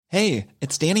Hey,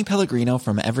 it's Danny Pellegrino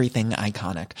from Everything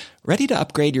Iconic. Ready to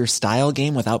upgrade your style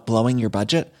game without blowing your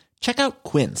budget? Check out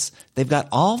Quince. They've got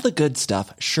all the good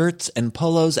stuff, shirts and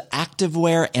polos,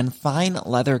 activewear, and fine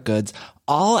leather goods,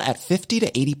 all at 50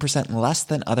 to 80% less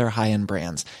than other high-end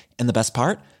brands. And the best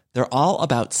part? They're all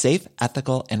about safe,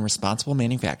 ethical, and responsible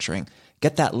manufacturing.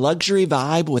 Get that luxury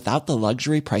vibe without the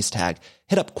luxury price tag.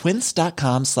 Hit up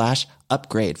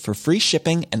quince.com/upgrade for free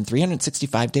shipping and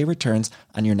 365-day returns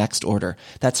on your next order.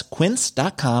 That's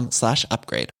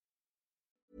quince.com/upgrade.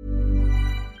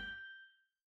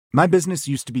 My business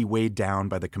used to be weighed down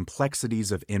by the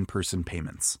complexities of in-person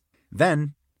payments.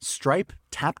 Then, Stripe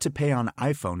Tap to Pay on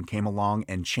iPhone came along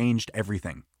and changed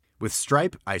everything. With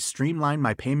Stripe, I streamlined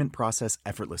my payment process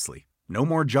effortlessly. No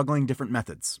more juggling different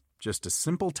methods. Just a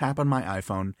simple tap on my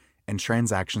iPhone and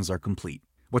transactions are complete.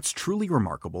 What's truly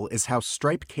remarkable is how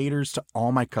Stripe caters to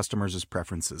all my customers'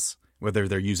 preferences. Whether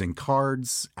they're using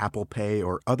cards, Apple Pay,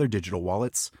 or other digital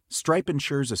wallets, Stripe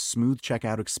ensures a smooth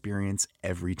checkout experience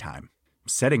every time.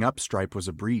 Setting up Stripe was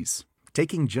a breeze,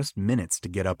 taking just minutes to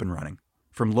get up and running.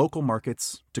 From local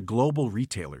markets to global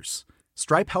retailers,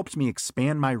 Stripe helped me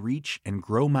expand my reach and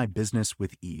grow my business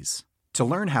with ease. To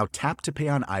learn how Tap to Pay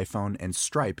on iPhone and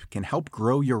Stripe can help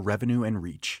grow your revenue and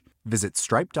reach, visit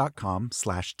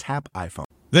stripe.com/tapiphone.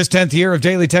 This 10th year of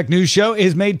Daily Tech News Show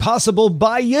is made possible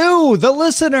by you, the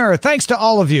listener. Thanks to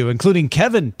all of you, including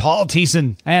Kevin, Paul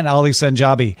Thiessen, and Ali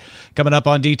Sanjabi. Coming up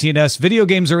on DTNS, video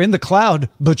games are in the cloud,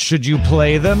 but should you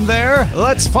play them there?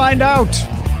 Let's find out.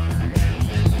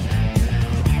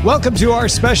 Welcome to our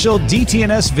special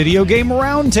DTNS Video Game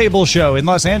Roundtable show. In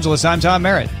Los Angeles, I'm Tom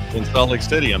Merritt. In Salt Lake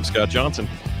City, I'm Scott Johnson.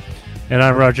 And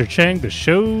I'm Roger Chang, the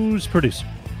show's producer.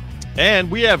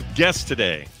 And we have guests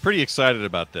today. Pretty excited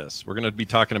about this. We're going to be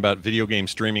talking about video game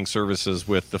streaming services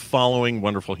with the following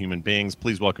wonderful human beings.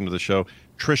 Please welcome to the show,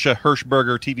 Trisha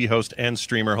Hirschberger, TV host and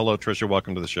streamer. Hello, Trisha.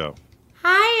 Welcome to the show.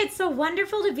 Hi, it's so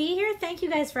wonderful to be here. Thank you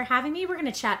guys for having me. We're going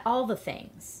to chat all the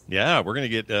things. Yeah, we're going to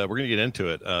get into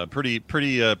it. Pretty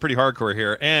hardcore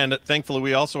here. And thankfully,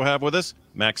 we also have with us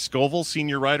Max Scoville,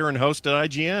 senior writer and host at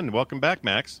IGN. Welcome back,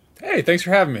 Max. Hey, thanks for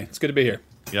having me. It's good to be here.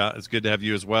 Yeah, it's good to have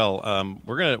you as well.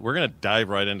 We're gonna dive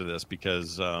right into this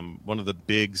because one of the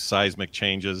big seismic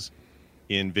changes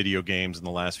in video games in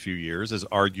the last few years is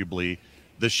arguably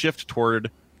the shift toward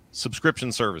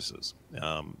subscription services.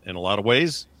 In a lot of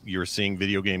ways, you're seeing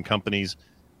video game companies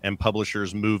and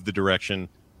publishers move the direction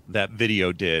that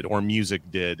video did or music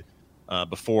did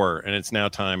before, and it's now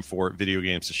time for video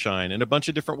games to shine in a bunch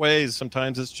of different ways.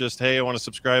 Sometimes it's just, hey, I want to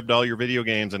subscribe to all your video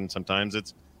games, and sometimes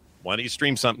it's, why don't you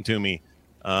stream something to me?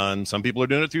 And some people are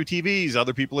doing it through TVs,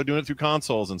 other people are doing it through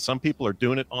consoles, and some people are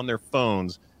doing it on their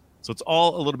phones. So it's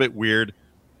all a little bit weird,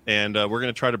 and we're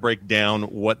going to try to break down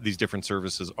what these different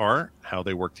services are, how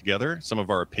they work together, some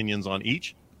of our opinions on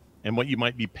each, and what you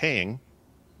might be paying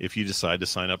if you decide to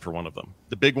sign up for one of them.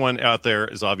 The big one out there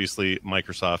is obviously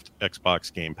Microsoft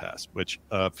Xbox Game Pass, which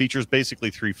features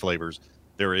basically three flavors.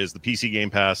 There is the PC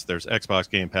Game Pass, there's Xbox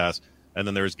Game Pass, and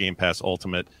then there's Game Pass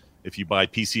Ultimate. If you buy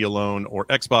PC alone or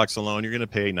Xbox alone, you're going to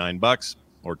pay $9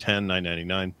 or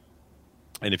 $9.99.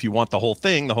 And if you want the whole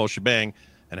thing, the whole shebang,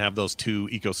 and have those two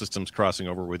ecosystems crossing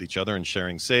over with each other and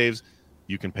sharing saves,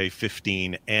 you can pay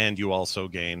 $15, and you also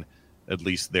gain at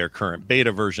least their current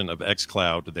beta version of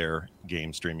xCloud, their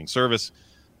game streaming service.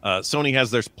 Sony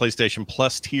has their PlayStation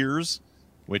Plus tiers,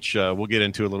 which we'll get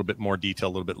into a little bit more detail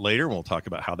a little bit later. We'll talk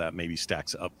about how that maybe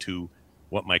stacks up to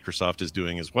what Microsoft is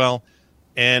doing as well.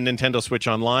 And Nintendo Switch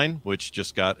Online, which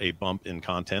just got a bump in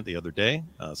content the other day.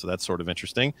 So that's sort of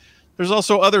interesting. There's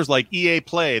also others like EA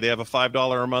Play. They have a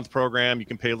 $5 a month program. You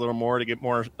can pay a little more to get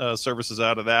more services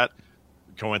out of that.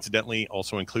 Coincidentally,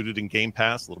 also included in Game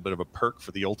Pass, a little bit of a perk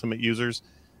for the Ultimate users.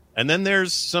 And then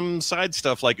there's some side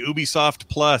stuff like Ubisoft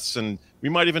Plus, and we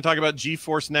might even talk about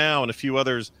GeForce Now and a few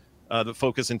others that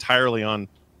focus entirely on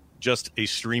just a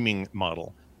streaming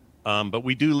model. But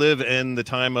we do live in the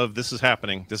time of this is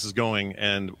happening, this is going,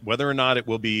 and whether or not it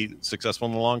will be successful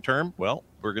in the long term, well,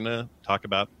 we're going to talk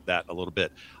about that a little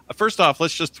bit. First off,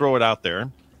 let's just throw it out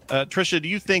there. Trisha, do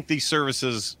you think these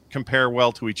services compare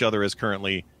well to each other as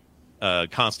currently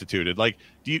constituted? Like,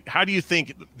 how do you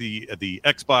think the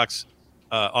Xbox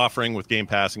offering with Game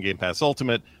Pass and Game Pass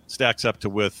Ultimate stacks up to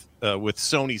with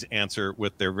Sony's answer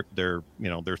with their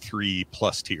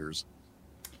 3+ tiers?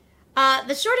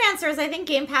 The short answer is I think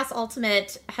Game Pass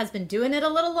Ultimate has been doing it a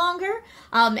little longer,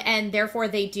 and therefore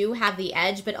they do have the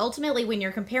edge. But ultimately, when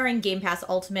you're comparing Game Pass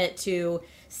Ultimate to,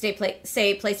 say,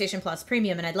 PlayStation Plus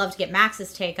Premium, and I'd love to get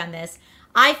Max's take on this,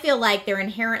 I feel like they're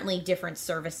inherently different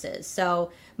services.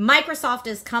 So Microsoft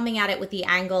is coming at it with the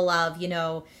angle of,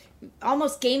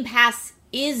 almost Game Pass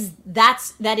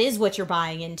that is what you're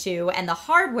buying into, and the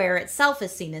hardware itself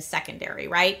is seen as secondary,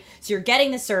 right? So you're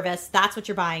getting the service, that's what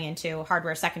you're buying into,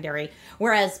 hardware secondary.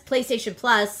 Whereas PlayStation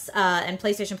Plus and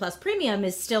PlayStation Plus Premium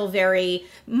is still very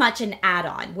much an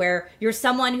add-on, where you're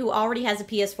someone who already has a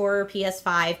PS4 or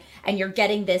PS5, and you're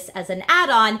getting this as an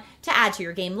add-on to add to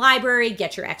your game library,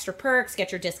 get your extra perks,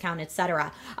 get your discount,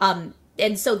 etc.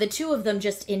 And so the two of them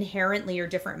just inherently are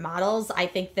different models. I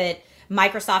think that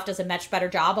Microsoft does a much better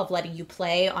job of letting you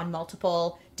play on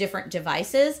multiple different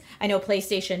devices. I know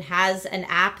PlayStation has an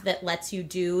app that lets you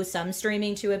do some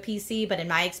streaming to a PC, but in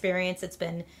my experience, it's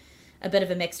been a bit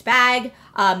of a mixed bag,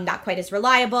 not quite as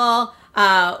reliable.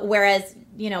 Whereas,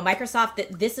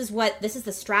 Microsoft, this is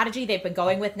the strategy they've been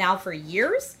going with now for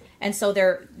years. And so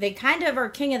they kind of are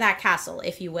king of that castle,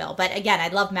 if you will. But again,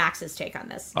 I'd love Max's take on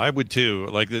this. I would too.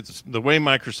 Like, it's the way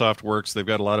Microsoft works, they've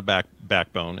got a lot of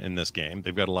backbone in this game.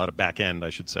 They've got a lot of back end, I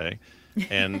should say.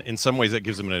 And in some ways that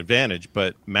gives them an advantage.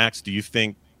 But Max, do you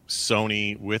think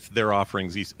Sony, with their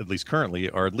offerings, at least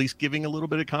currently, are at least giving a little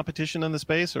bit of competition in the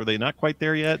space? Are they not quite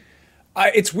there yet?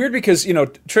 It's weird because,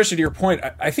 Trisha, to your point,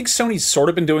 I think Sony's sort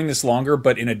of been doing this longer,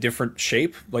 but in a different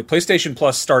shape. Like, PlayStation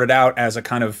Plus started out as a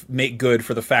kind of make good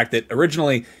for the fact that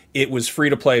originally it was free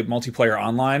to play multiplayer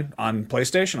online on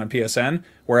PlayStation, on PSN,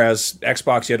 whereas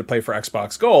Xbox, you had to pay for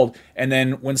Xbox Gold. And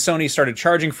then when Sony started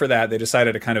charging for that, they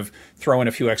decided to kind of throw in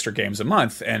a few extra games a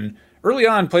month. And early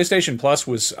on, PlayStation Plus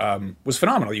was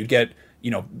phenomenal. You'd get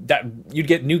you'd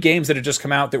get new games that had just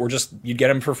come out that were you'd get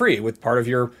them for free with part of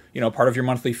your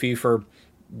monthly fee for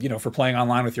playing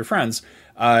online with your friends.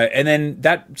 And then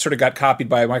that sort of got copied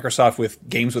by Microsoft with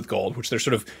Games with Gold, which they're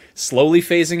sort of slowly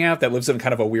phasing out. That lives in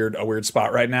kind of a weird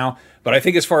spot right now. But I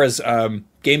think as far as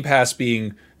Game Pass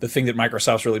being the thing that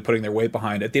Microsoft's really putting their weight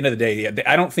behind, at the end of the day,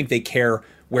 I don't think they care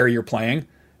where you're playing.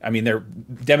 I mean, they're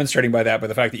demonstrating by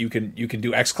the fact that you can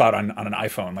do xCloud on an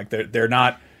iPhone. Like, they're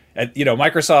not.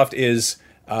 Microsoft is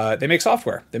they make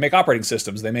software, they make operating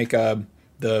systems, they make the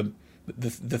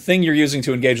thing you're using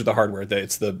to engage with the hardware.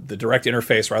 It's the direct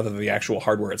interface rather than the actual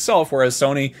hardware itself. Whereas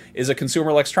Sony is a consumer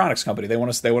electronics company. They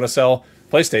want to sell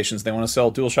PlayStations, they want to sell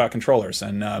DualShock controllers,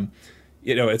 and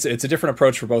it's a different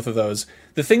approach for both of those.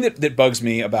 The thing that bugs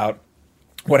me about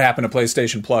what happened to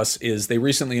PlayStation Plus is they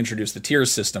recently introduced the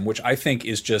tiers system, which I think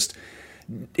is just,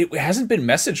 it hasn't been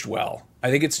messaged well. I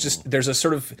think it's just, there's a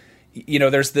sort of,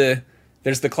 there's the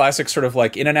classic sort of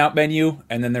like In-N-Out menu,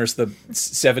 and then there's the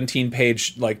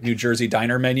 17-page like New Jersey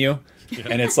diner menu. Yeah.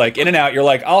 And it's like In-N-Out, you're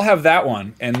like, I'll have that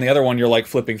one. And the other one, you're like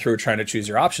flipping through trying to choose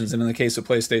your options. And in the case of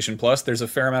PlayStation Plus, there's a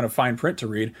fair amount of fine print to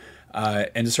read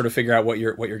and to sort of figure out what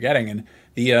you're getting. And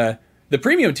the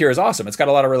premium tier is awesome. It's got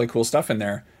a lot of really cool stuff in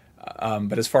there.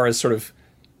 But as far as sort of,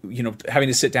 having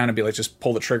to sit down and be like, just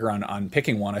pull the trigger on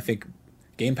picking one, I think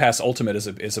Game Pass Ultimate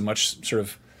is a much sort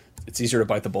of, it's easier to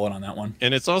bite the bullet on that one.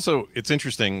 And it's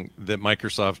interesting that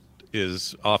Microsoft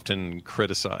is often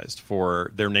criticized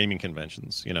for their naming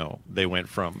conventions. They went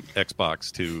from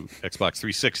Xbox to Xbox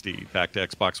 360, back to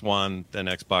Xbox One, then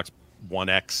Xbox One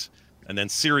X, and then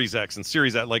Series X and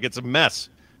Series X. Like, it's a mess.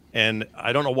 And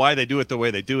I don't know why they do it the way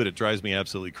they do it. It drives me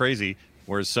absolutely crazy.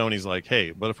 Whereas Sony's like,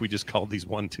 hey, what if we just called these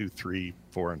 1, 2, 3,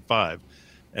 4, and 5?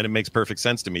 And it makes perfect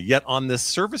sense to me. Yet on this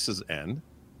services end,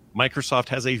 Microsoft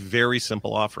has a very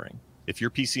simple offering. If you're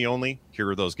PC only, here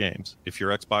are those games. If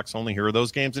you're Xbox only, here are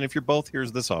those games. And if you're both,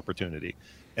 here's this opportunity.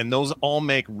 And those all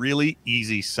make really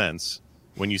easy sense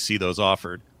when you see those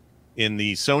offered. In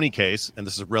the Sony case, and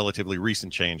this is a relatively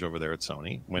recent change over there at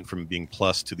Sony, went from being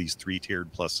Plus to these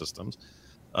 3-tiered Plus systems,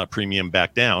 premium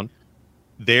back down.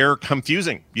 They're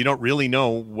confusing. You don't really know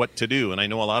what to do. And I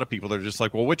know a lot of people that are just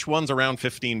like, well, which one's around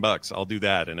 $15? I'll do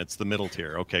that. And it's the middle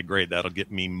tier. Okay, great. That'll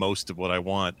get me most of what I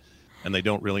want. And they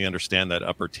don't really understand that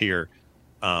upper tier.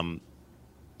 And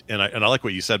I like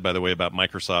what you said, by the way, about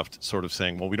Microsoft sort of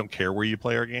saying, well, we don't care where you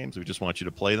play our games. We just want you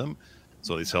to play them.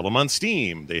 So they sell them on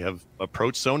Steam. They have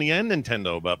approached Sony and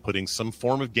Nintendo about putting some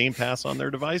form of Game Pass on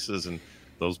their devices. And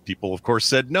those people, of course,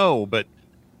 said no. But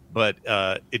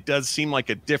it does seem like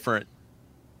a different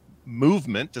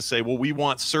movement to say, well, we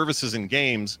want services and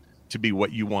games to be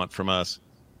what you want from us.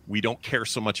 We don't care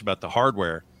so much about the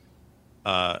hardware.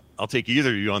 I'll take either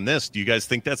of you on this. Do you guys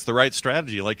think that's the right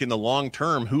strategy? Like, in the long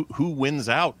term, who wins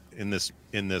out in this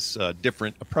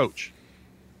different approach?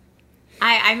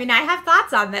 I mean, I have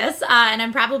thoughts on this, and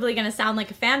I'm probably going to sound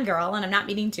like a fangirl, and I'm not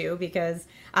meaning to, because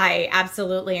I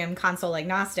absolutely am console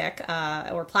agnostic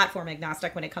or platform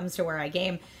agnostic when it comes to where I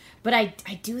game. But I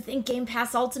do think Game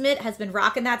Pass Ultimate has been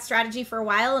rocking that strategy for a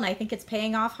while, and I think it's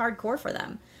paying off hardcore for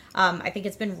them. I think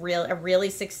it's been a really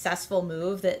successful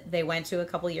move that they went to a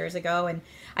couple years ago. And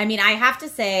I mean, I have to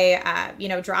say,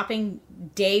 dropping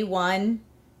day one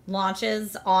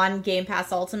launches on Game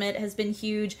Pass Ultimate has been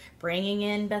huge. Bringing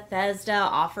in Bethesda,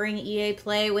 offering EA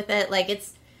Play with it,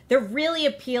 they're really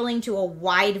appealing to a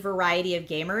wide variety of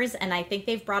gamers, and I think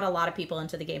they've brought a lot of people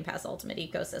into the Game Pass Ultimate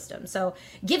ecosystem. So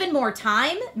given more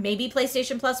time, maybe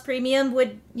PlayStation Plus Premium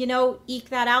would, eke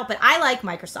that out, but I like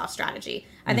Microsoft's strategy.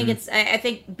 I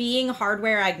think being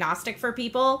hardware agnostic for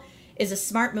people is a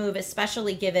smart move,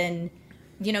 especially given,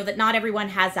 that not everyone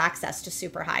has access to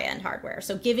super high-end hardware.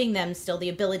 So giving them still the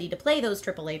ability to play those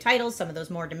AAA titles, some of those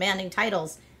more demanding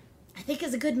titles, I think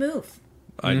is a good move.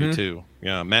 I do too.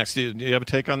 Yeah, Max, do you have a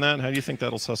take on that? How do you think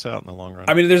that'll suss out in the long run?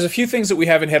 I mean, there's a few things that we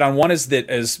haven't hit on. One is that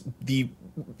as the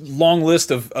long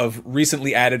list of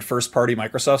recently added first-party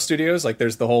Microsoft studios, like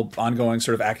there's the whole ongoing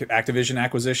sort of Activision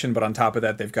acquisition, but on top of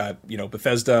that, they've got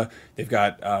Bethesda, they've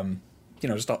got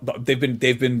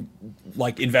they've been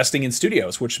like investing in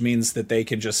studios, which means that they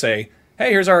can just say,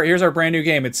 hey, here's our brand new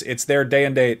game. It's their day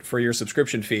and date for your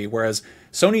subscription fee. Whereas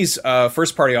Sony's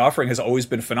first-party offering has always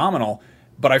been phenomenal.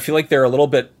 But I feel like they're a little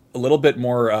bit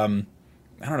more. I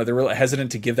don't know. They're really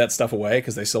hesitant to give that stuff away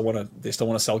because they still want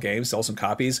to sell games, sell some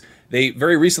copies. They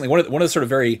very recently one of the sort of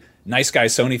very nice guy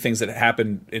Sony things that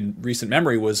happened in recent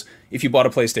memory was if you bought a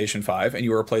PlayStation 5 and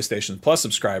you were a PlayStation Plus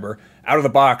subscriber, out of the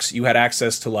box you had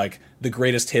access to like the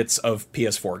greatest hits of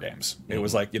PS4 games. It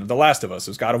was like The Last of Us, it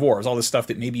was God of War, it was all this stuff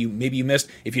that maybe you missed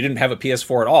if you didn't have a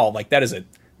PS4 at all. Like that is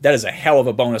a hell of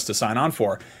a bonus to sign on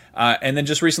for. And then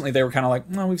just recently they were kind of like,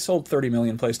 well, we've sold 30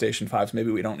 million PlayStation 5s.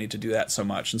 Maybe we don't need to do that so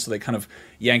much. And so they kind of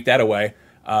yanked that away.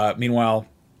 Meanwhile,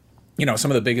 some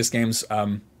of the biggest games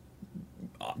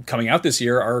coming out this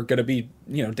year are going to be,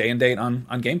 day and date on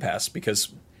Game Pass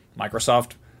because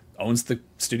Microsoft owns the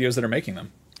studios that are making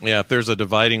them. Yeah, if there's a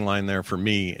dividing line there for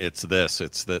me, it's this.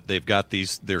 It's that they've got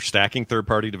they're stacking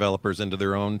third-party developers into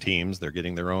their own teams. They're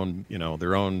getting their own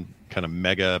kind of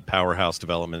mega powerhouse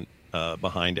development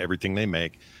behind everything they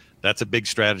make. That's a big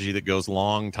strategy that goes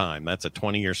long time. That's a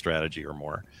 20-year strategy or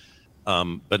more.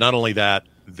 But not only that,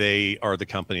 they are the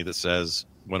company that says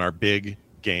when our big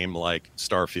game like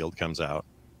Starfield comes out,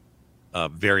 a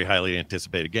very highly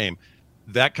anticipated game,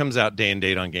 that comes out day and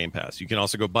date on Game Pass. You can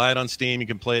also go buy it on Steam. You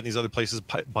can play it in these other places.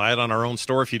 Buy it on our own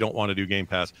store if you don't want to do Game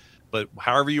Pass. But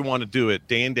however you want to do it,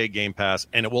 day and date Game Pass,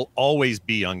 and it will always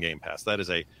be on Game Pass. That is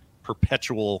a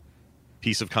perpetual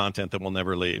piece of content that will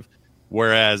never leave.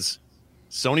 Whereas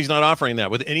Sony's not offering that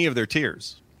with any of their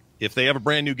tiers. If they have a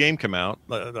brand new game come out,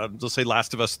 let's say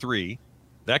Last of Us 3,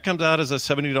 that comes out as a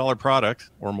 $70 product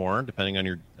or more, depending on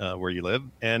your where you live.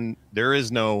 And there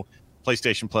is no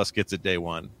PlayStation Plus gets it day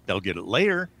one. They'll get it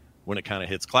later when it kind of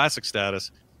hits classic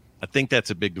status. I think that's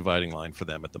a big dividing line for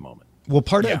them at the moment. Well,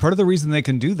 part of the reason they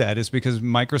can do that is because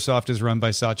Microsoft is run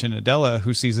by Satya Nadella,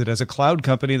 who sees it as a cloud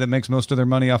company that makes most of their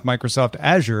money off Microsoft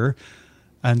Azure.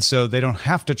 And so they don't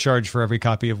have to charge for every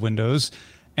copy of Windows.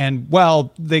 And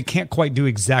while they can't quite do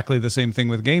exactly the same thing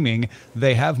with gaming,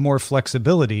 they have more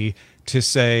flexibility to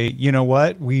say, you know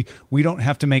what, we don't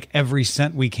have to make every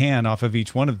cent we can off of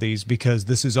each one of these because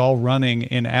this is all running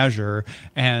in Azure,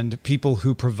 and people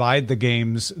who provide the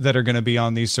games that are going to be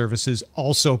on these services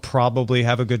also probably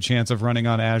have a good chance of running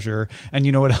on Azure. And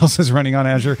you know what else is running on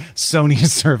Azure?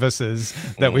 Sony's services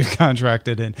that we've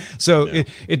contracted in. So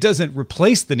it doesn't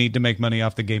replace the need to make money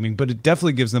off the gaming, but it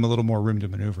definitely gives them a little more room to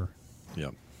maneuver.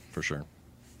 Yeah, for sure.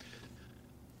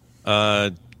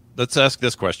 Let's ask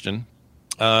this question.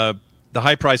 The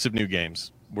high price of new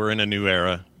games. We're in a new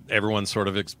era. Everyone's sort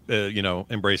of,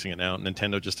 embracing it now.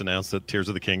 Nintendo just announced that Tears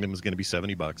of the Kingdom is going to be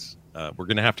 $70. We're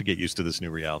going to have to get used to this new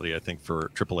reality, I think, for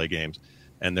AAA games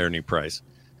and their new price.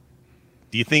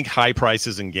 Do you think high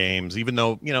prices in games, even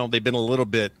though, they've been a little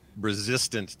bit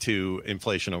resistant to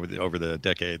inflation over the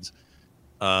decades,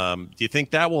 do you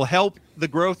think that will help the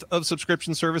growth of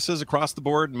subscription services across the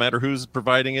board, no matter who's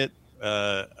providing it?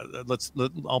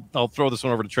 I'll throw this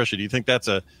one over to Trisha. Do you think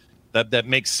that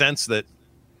makes sense, that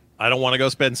I don't want to go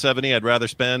spend $70, I'd rather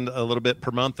spend a little bit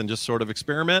per month and just sort of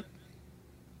experiment?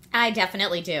 I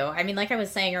definitely do. I mean, like I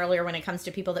was saying earlier, when it comes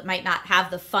to people that might not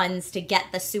have the funds to get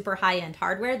the super high-end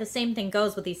hardware, the same thing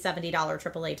goes with these $70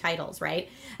 AAA titles, right?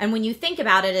 And when you think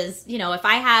about it as, if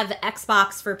I have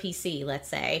Xbox for PC, let's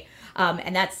say,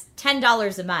 and that's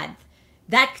 $10 a month,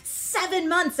 that's 7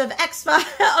 months of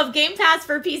of Game Pass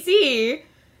for PC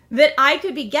that I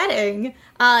could be getting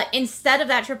instead of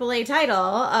that AAA title,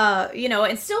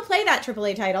 and still play that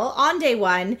AAA title on day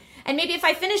one. And maybe if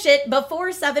I finish it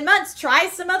before 7 months, try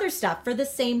some other stuff for the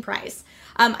same price.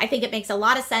 I think it makes a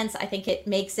lot of sense. I think it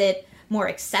makes it more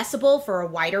accessible for a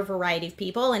wider variety of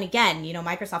people. And again,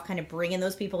 Microsoft kind of bringing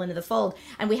those people into the fold.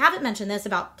 And we haven't mentioned this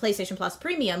about PlayStation Plus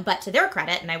Premium, but to their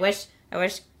credit, and I wish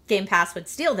Game Pass would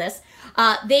steal this,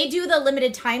 they do the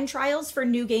limited time trials for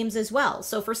new games as well.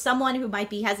 So for someone who might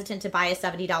be hesitant to buy a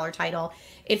 $70 title,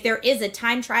 if there is a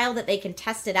time trial that they can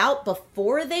test it out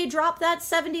before they drop that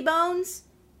 70 bones,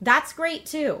 that's great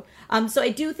too. So I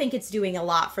do think it's doing a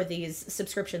lot for these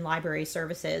subscription library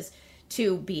services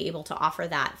to be able to offer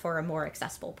that for a more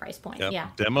accessible price point. Yep. Yeah.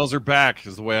 Demos are back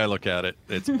is the way I look at it.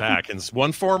 It's back in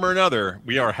one form or another.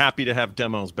 We are happy to have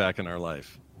demos back in our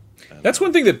life. That's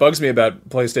one thing that bugs me about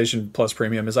PlayStation Plus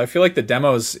Premium is I feel like the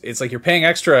demos, it's like you're paying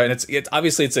extra, and it's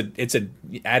obviously it's a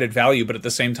added value, but at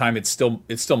the same time it's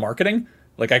still marketing.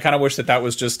 Like I kind of wish that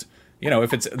was just,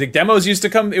 if it's the demos used to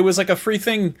come, it was like a free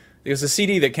thing. It was a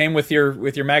CD that came with your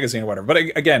magazine or whatever. But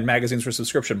again, magazines were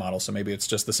subscription models, so maybe it's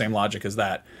just the same logic as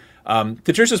that. To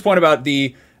Trish's point about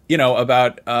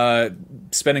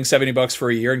spending $70 for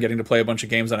a year and getting to play a bunch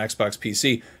of games on Xbox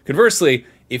PC. Conversely,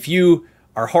 if you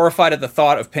are horrified at the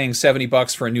thought of paying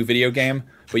 $70 for a new video game,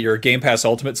 but you're a Game Pass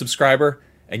Ultimate subscriber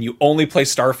and you only play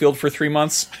Starfield for 3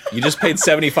 months, you just paid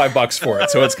 $75 for it.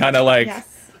 So it's kind of like,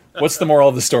 what's the moral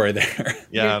of the story there?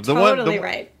 Yeah, you're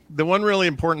right. The one really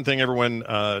important thing, everyone,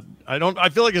 I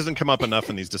feel like it hasn't come up enough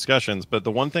in these discussions, but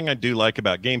the one thing I do like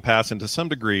about Game Pass, and to some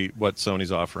degree what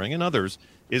Sony's offering and others,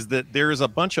 is that there is a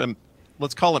bunch of,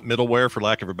 let's call it middleware for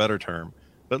lack of a better term,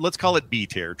 but let's call it B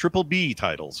tier, triple B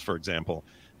titles, for example,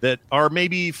 that are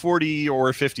maybe $40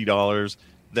 or $50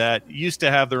 that used to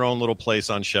have their own little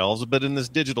place on shelves, but in this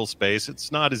digital space,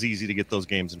 it's not as easy to get those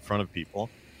games in front of people.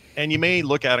 And you may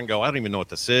look at it and go, I don't even know what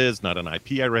this is, not an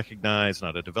IP I recognize,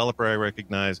 not a developer I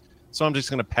recognize, so I'm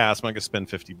just going to pass, I'm not going to spend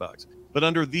 $50. But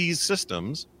under these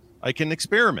systems, I can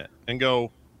experiment and go,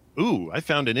 ooh, I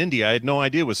found an indie I had no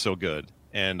idea was so good,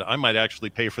 and I might actually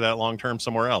pay for that long-term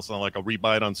somewhere else. I'll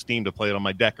rebuy it on Steam to play it on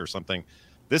my deck or something.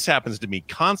 This happens to me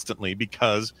constantly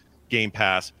because Game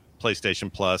Pass,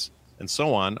 PlayStation Plus, and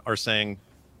so on are saying,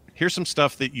 here's some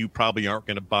stuff that you probably aren't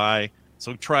going to buy,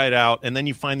 so try it out. And then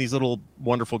you find these little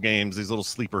wonderful games, these little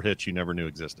sleeper hits you never knew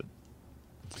existed.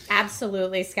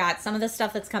 Absolutely, Scott. Some of the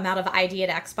stuff that's come out of ID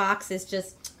at Xbox is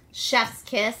just chef's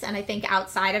kiss. And I think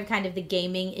outside of kind of the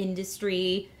gaming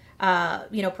industry,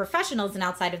 professionals and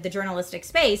outside of the journalistic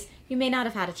space, you may not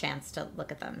have had a chance to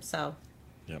look at them. So...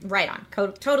 Yep. Right on.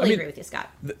 Totally agree with you, Scott.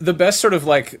 The best sort of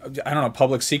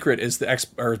public secret is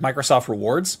Microsoft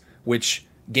Rewards, which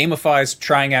gamifies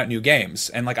trying out new games.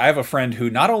 And I have a friend who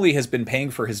not only has been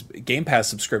paying for his Game Pass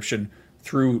subscription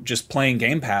through just playing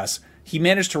Game Pass, he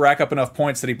managed to rack up enough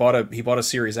points that he bought a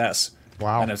Series S.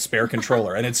 Wow. And a spare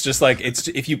controller. And it's just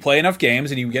if you play enough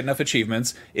games and you get enough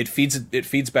achievements, it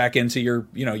feeds back into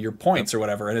your points or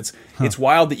whatever. And it's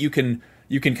wild that you can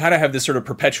kind of have this sort of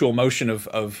perpetual motion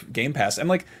of Game Pass. And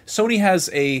Sony has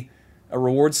a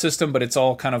reward system, but it's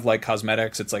all kind of like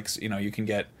cosmetics. It's you can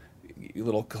get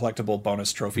little collectible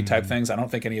bonus trophy type things. I don't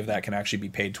think any of that can actually be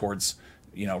paid towards,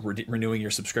 renewing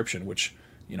your subscription, which,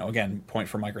 again, point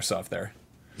for Microsoft there.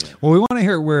 Well, we want to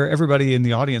hear where everybody in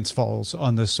the audience falls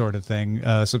on this sort of thing,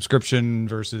 subscription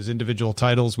versus individual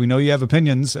titles. We know you have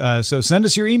opinions, so send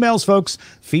us your emails, folks.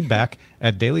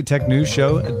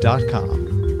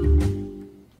 feedback@dailytechnewsshow.com.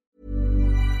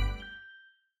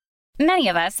 Many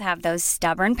of us have those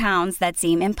stubborn pounds that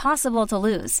seem impossible to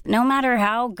lose, no matter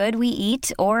how good we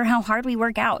eat or how hard we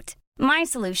work out. My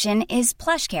solution is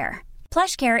PlushCare.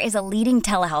 PlushCare is a leading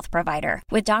telehealth provider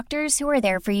with doctors who are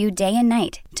there for you day and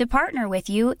night to partner with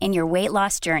you in your weight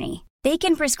loss journey. They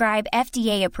can prescribe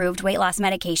FDA-approved weight loss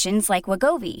medications like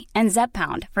Wegovy and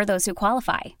Zepbound for those who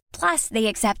qualify. Plus, they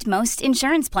accept most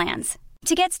insurance plans.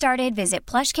 To get started, visit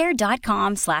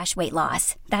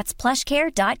plushcare.com/weightloss. That's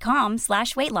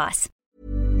plushcare.com/weightloss.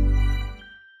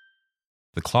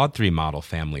 The Claude 3 model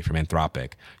family from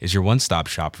Anthropic is your one-stop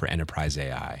shop for enterprise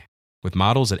AI. With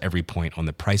models at every point on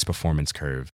the price-performance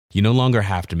curve, you no longer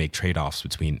have to make trade-offs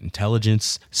between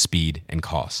intelligence, speed, and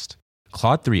cost.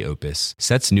 Claude 3 Opus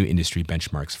sets new industry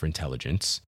benchmarks for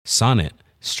intelligence. Sonnet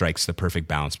strikes the perfect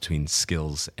balance between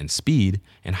skills and speed,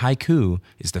 and Haiku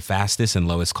is the fastest and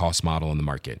lowest cost model in the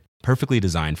market, perfectly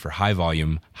designed for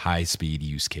high-volume, high-speed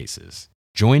use cases.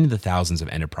 Join the thousands of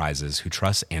enterprises who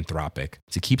trust Anthropic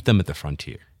to keep them at the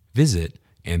frontier. Visit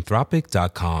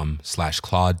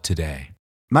anthropic.com/Claude today.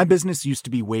 My business used to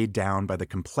be weighed down by the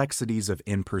complexities of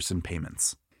in-person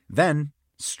payments. Then,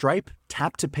 Stripe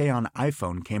Tap to Pay on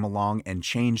iPhone came along and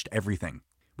changed everything.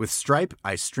 With Stripe,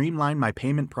 I streamlined my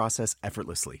payment process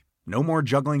effortlessly. No more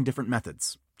juggling different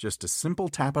methods. Just a simple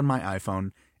tap on my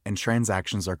iPhone and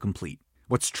transactions are complete.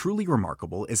 What's truly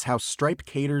remarkable is how Stripe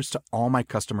caters to all my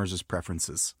customers'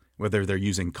 preferences. Whether they're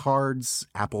using cards,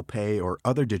 Apple Pay, or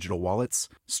other digital wallets,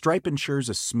 Stripe ensures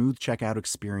a smooth checkout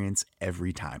experience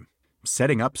every time.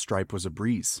 Setting up Stripe was a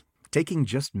breeze, taking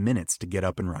just minutes to get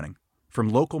up and running. From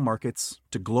local markets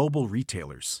to global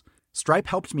retailers, Stripe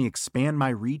helped me expand my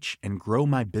reach and grow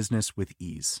my business with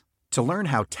ease. To learn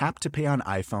how Tap to Pay on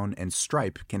iPhone and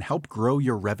Stripe can help grow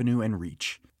your revenue and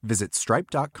reach, visit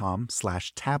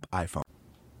stripe.com/tapiphone.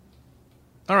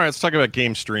 All right, let's talk about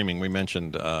game streaming. We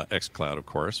mentioned xCloud, of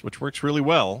course, which works really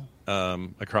well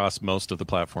across most of the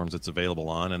platforms it's available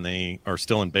on, and they are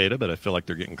still in beta, but I feel like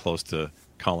they're getting close to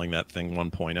calling that thing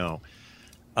 1.0.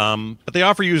 But they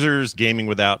offer users gaming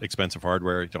without expensive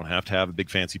hardware. You don't have to have a big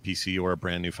fancy PC or a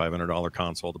brand new $500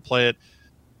 console to play it.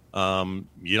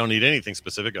 You don't need anything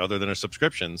specific other than a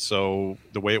subscription. So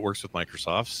the way it works with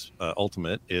Microsoft's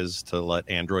Ultimate is to let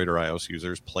Android or iOS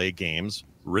users play games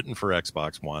written for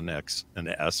Xbox One, X and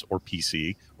S, or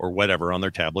PC, or whatever on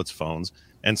their tablets, phones,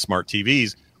 and smart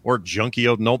TVs, or junky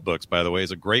old notebooks, by the way,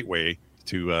 is a great way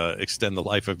to extend the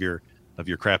life of your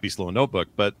crappy, slow notebook.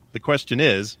 But the question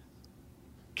is,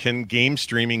 can game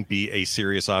streaming be a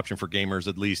serious option for gamers?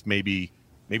 At least maybe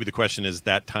the question is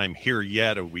that time here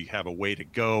yet, or we have a way to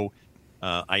go.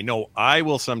 I know I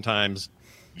will sometimes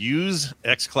use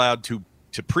xCloud to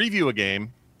preview a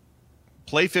game,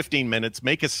 play 15 minutes,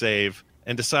 make a save,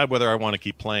 and decide whether I want to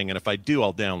keep playing. And if I do,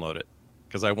 I'll download it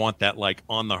because I want that like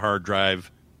on the hard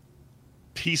drive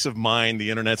peace of mind.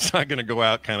 The internet's not going to go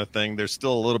out kind of thing. There's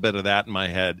still a little bit of that in my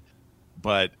head,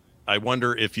 but I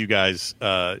wonder if you guys,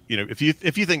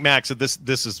 if you think, Max, that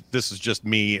this is just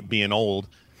me being old,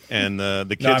 and the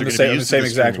kids are going to be used the same to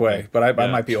exact way. But I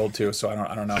might be old too, so I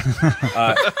don't know.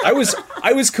 I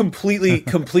was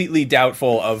completely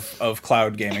doubtful of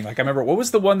cloud gaming. Like I remember, what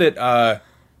was the one that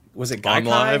was it Gaikai?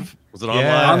 OnLive? Was it OnLive?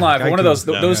 Yeah, OnLive. Gaikai. One of those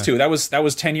two. That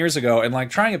was 10 years ago, and like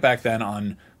trying it back then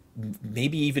on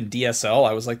maybe even DSL,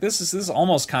 I was like, this is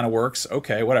almost kind of works.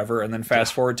 Okay, whatever. And then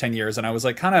fast forward 10 years, and I was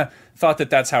like, kind of thought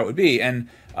that's how it would be. And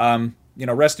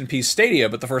rest in peace Stadia.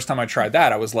 But the first time I tried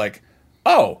that, I was like,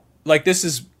 oh, like this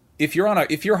is if you're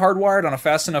hardwired on a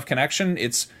fast enough connection,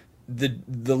 it's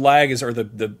the lag is, or the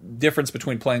difference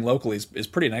between playing locally is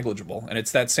pretty negligible. And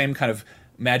it's that same kind of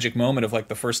magic moment of like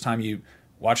the first time you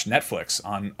watch Netflix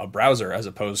on a browser as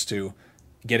opposed to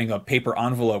getting a paper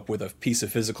envelope with a piece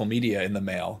of physical media in the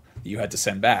mail that you had to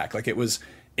send back. Like it was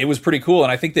pretty cool,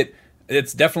 and I think that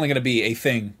it's definitely going to be a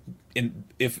thing.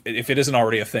 If it isn't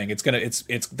already a thing, it's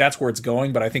that's where it's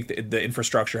going. But I think the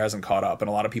infrastructure hasn't caught up, and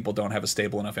a lot of people don't have a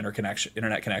stable enough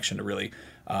internet connection to really,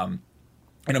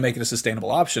 make it a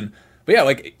sustainable option. But yeah,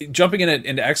 like jumping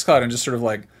into xCloud and just sort of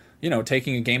like,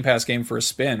 taking a Game Pass game for a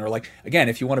spin, or like, again,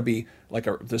 if you want to be like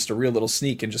just a real little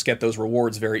sneak and just get those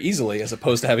rewards very easily, as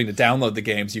opposed to having to download the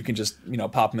games, you can just,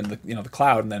 pop them in the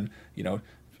cloud and then,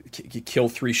 kill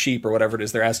 3 sheep or whatever it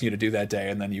is they're asking you to do that day.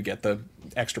 And then you get the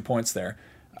extra points there.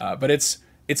 But it's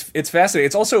fascinating.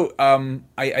 It's also,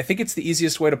 I think it's the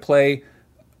easiest way to play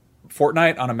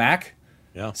Fortnite on a Mac.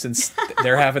 Yeah. Since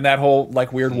they're having that whole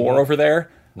like weird war over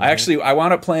there. Mm-hmm. I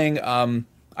wound up playing,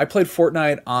 I played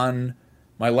Fortnite on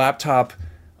my laptop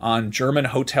on German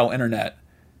hotel internet,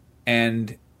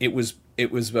 and it was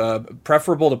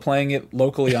preferable to playing it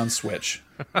locally on Switch.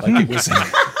 Like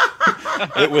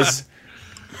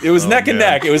it was neck and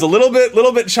neck. It was a little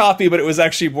bit choppy, but it was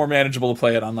actually more manageable to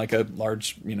play it on like a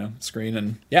large screen.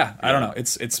 And yeah, I don't know. I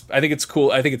think it's cool.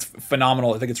 I think it's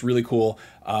phenomenal. I think it's really cool.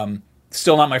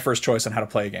 Still not my first choice on how to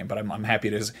play a game, but I'm happy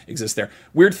it exists there.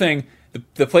 Weird thing.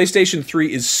 The PlayStation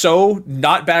 3 is so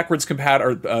not backwards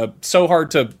compatible, or so hard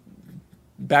to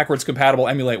backwards compatible,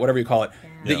 emulate, whatever you call it,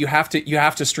 that you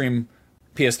have to stream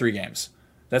PS3 games.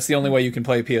 That's the only way you can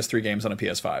play PS3 games on a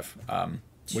PS5.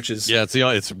 Which is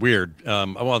it's weird.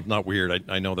 Well, not weird.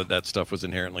 I know that stuff was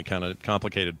inherently kind of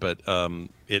complicated, but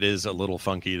it is a little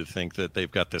funky to think that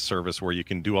they've got this service where you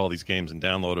can do all these games and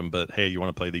download them. But hey, you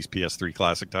want to play these PS3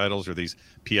 classic titles or these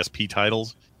PSP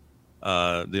titles?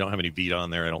 They don't have any Vita on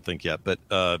there, I don't think yet. But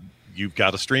you've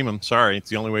got to stream them. Sorry, it's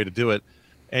the only way to do it.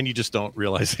 And you just don't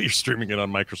realize that you're streaming it on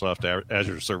Microsoft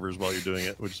Azure servers while you're doing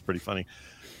it, which is pretty funny.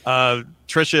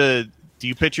 Trisha, do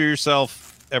you picture yourself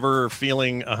ever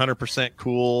feeling 100%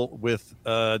 cool with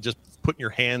just putting your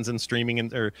hands in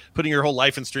streaming or putting your whole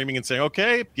life in streaming and saying,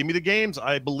 okay, give me the games.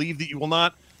 I believe that you will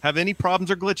not have any problems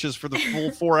or glitches for the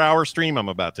full 4-hour stream I'm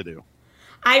about to do.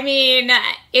 I mean,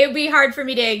 it would be hard for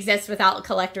me to exist without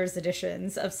collector's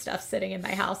editions of stuff sitting in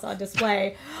my house on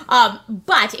display.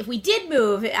 But if we did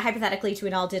move, hypothetically, to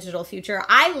an all-digital future,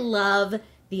 I love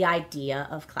the idea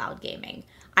of cloud gaming.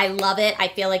 I love it. I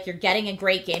feel like you're getting a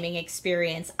great gaming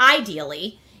experience,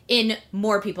 ideally, in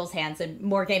more people's hands, and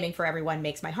more gaming for everyone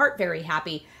makes my heart very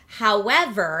happy.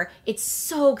 However, it's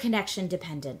so connection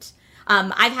dependent.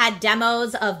 I've had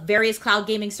demos of various cloud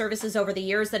gaming services over the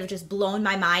years that have just blown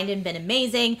my mind and been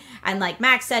amazing. And like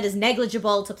Max said, is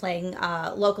negligible to playing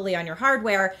locally on your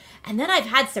hardware. And then I've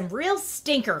had some real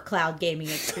stinker cloud gaming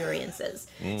experiences.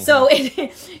 So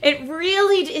it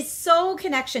really is so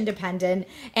connection dependent,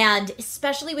 and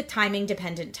especially with timing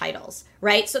dependent titles,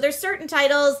 right? So there's certain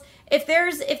titles, if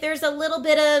there's a little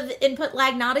bit of input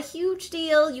lag, not a huge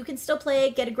deal. You can still play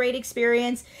it, get a great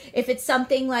experience. If it's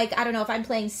something like, I don't know, if I'm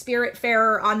playing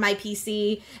Spiritfarer on my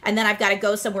PC and then I've got to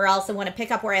go somewhere else and want to pick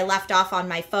up where I left off on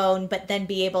my phone, but then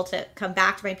be able to come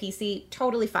back to my PC,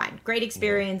 totally fine. Great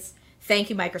experience. Thank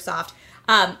you, Microsoft.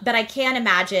 But I can't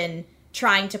imagine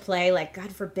trying to play, like,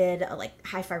 God forbid, like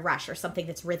Hi-Fi Rush or something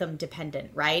that's rhythm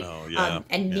dependent, right?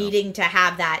 Needing to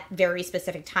have that very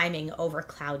specific timing over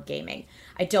cloud gaming.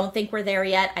 I don't think we're there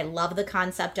yet. I love the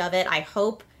concept of it. I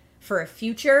hope for a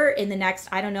future in the next,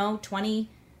 20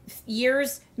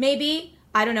 years, maybe,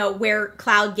 where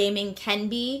cloud gaming can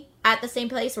be at the same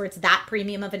place, where it's that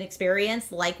premium of an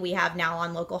experience like we have now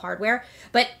on local hardware.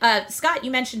 But Scott,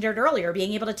 you mentioned it earlier,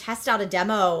 being able to test out a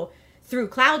demo through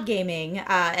cloud gaming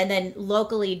and then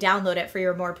locally download it for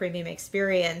your more premium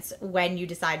experience when you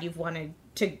decide you've wanted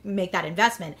to make that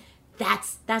investment.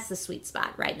 That's the sweet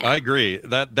spot right now. I agree.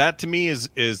 That to me is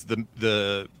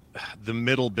the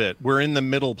middle bit. We're in the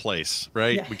middle place,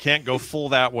 right? Yeah. We can't go full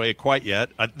that way quite yet.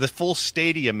 The full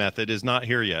Stadia method is not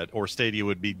here yet, or Stadia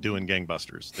would be doing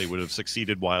gangbusters. They would have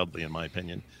succeeded wildly, in my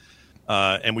opinion.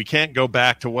 And we can't go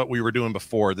back to what we were doing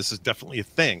before. This is definitely a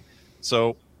thing.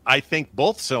 So I think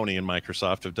both Sony and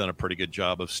Microsoft have done a pretty good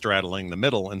job of straddling the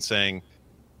middle and saying,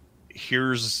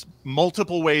 here's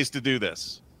multiple ways to do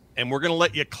this. And we're going to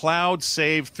let you cloud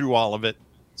save through all of it.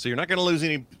 So you're not going to lose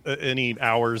any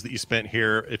hours that you spent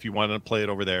here if you wanted to play it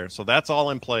over there. So that's all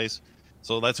in place.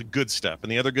 So that's a good step.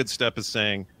 And the other good step is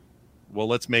saying, well,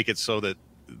 let's make it so that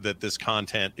this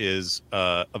content is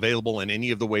available in any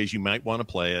of the ways you might want to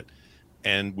play it.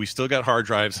 And we still got hard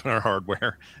drives in our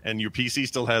hardware, and your PC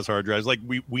still has hard drives. Like,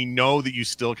 we know that you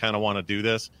still kind of want to do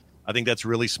this. I think that's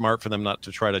really smart for them not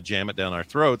to try to jam it down our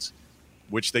throats,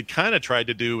 which they kind of tried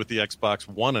to do with the Xbox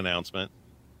One announcement,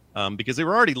 because they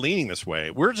were already leaning this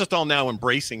way. We're just all now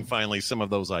embracing finally some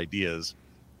of those ideas,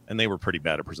 and they were pretty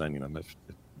bad at presenting them, if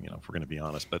we're going to be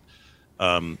honest. But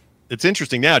it's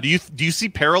interesting now. Do you see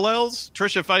parallels,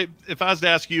 Trish? If I was to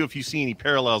ask you if you see any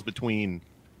parallels between,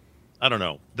 I don't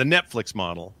know, the Netflix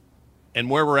model and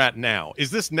where we're at now. Is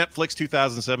this Netflix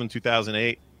 2007,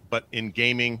 2008, but in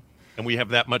gaming, and we have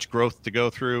that much growth to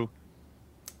go through?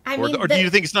 Or do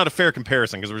you think it's not a fair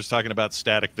comparison because we're just talking about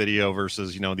static video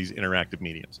versus, these interactive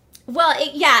mediums? Well,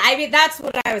 that's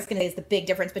what I was going to say is the big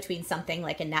difference between something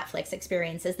like a Netflix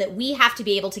experience is that we have to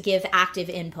be able to give active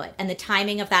input, and the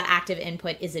timing of that active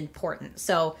input is important.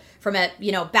 So from a,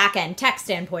 back-end tech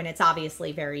standpoint, it's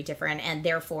obviously very different, and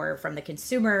therefore from the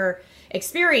consumer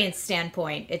experience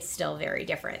standpoint, it's still very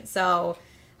different. So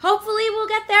hopefully we'll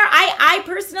get there. I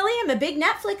personally am a big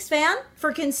Netflix fan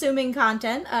for consuming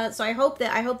content, so I hope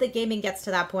that gaming gets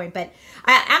to that point. But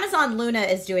Amazon Luna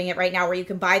is doing it right now, where you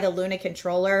can buy the Luna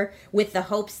controller with the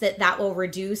hopes that will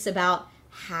reduce about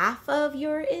half of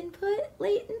your input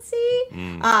latency,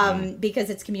 because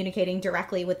it's communicating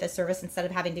directly with the service instead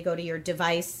of having to go to your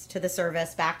device, to the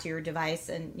service, back to your device,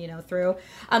 and through.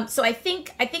 So I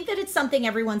think that it's something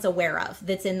everyone's aware of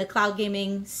that's in the cloud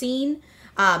gaming scene.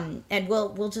 And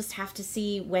we'll just have to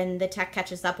see when the tech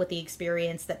catches up with the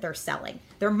experience that they're selling.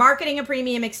 They're marketing a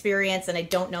premium experience, and I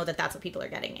don't know that that's what people are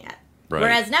getting at. Right.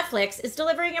 Whereas Netflix is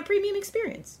delivering a premium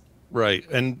experience. Right.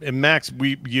 And Max,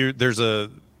 there's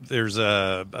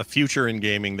a future in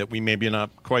gaming that we maybe not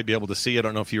quite be able to see. I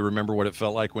don't know if you remember what it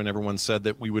felt like when everyone said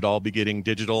that we would all be getting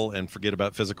digital and forget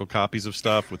about physical copies of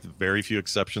stuff, with very few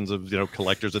exceptions of,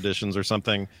 collector's editions or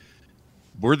something.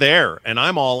 We're there, and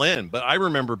I'm all in. But I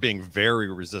remember being very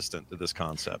resistant to this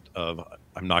concept of,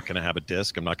 I'm not going to have a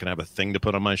disc. I'm not going to have a thing to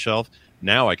put on my shelf.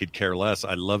 Now I could care less.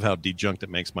 I love how dejunked it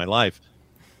makes my life.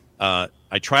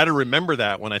 I try to remember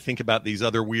that when I think about these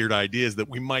other weird ideas that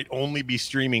we might only be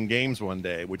streaming games one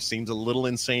day, which seems a little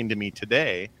insane to me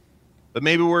today. But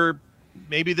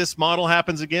maybe this model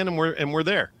happens again, and we're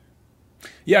there.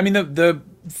 Yeah, I mean, the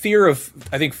fear of,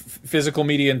 I think, physical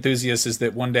media enthusiasts is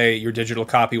that one day your digital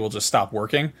copy will just stop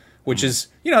working, which is,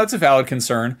 it's a valid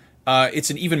concern.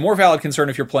 It's an even more valid concern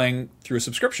if you're playing through a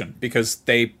subscription, because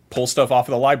they pull stuff off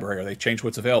of the library or they change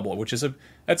what's available, which is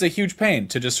that's a huge pain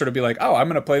to just sort of be like, oh, I'm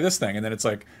going to play this thing. And then it's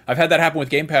like, I've had that happen with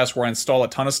Game Pass where I install a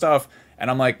ton of stuff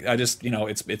and I'm like, I just,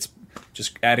 it's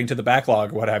just adding to the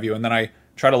backlog or what have you. And then I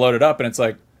try to load it up and it's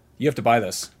like, you have to buy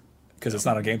this because it's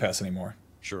not on Game Pass anymore.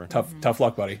 Sure. Tough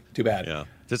luck, buddy. Too bad. Yeah.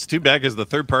 It's too bad because the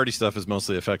third-party stuff is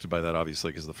mostly affected by that,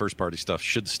 obviously, because the first-party stuff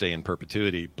should stay in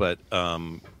perpetuity. But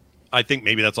I think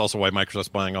maybe that's also why Microsoft's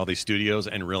buying all these studios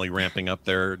and really ramping up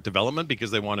their development,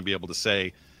 because they want to be able to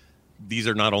say these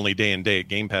are not only day-and-date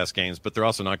Game Pass games, but they're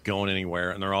also not going anywhere.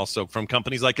 And they're also from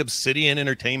companies like Obsidian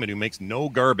Entertainment, who makes no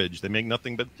garbage. They make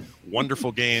nothing but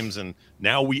wonderful games, and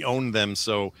now we own them,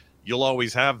 so you'll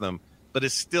always have them. But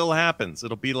it still happens.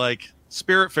 It'll be like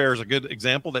Spiritfarer is a good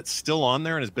example that's still on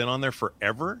there and has been on there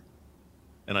forever.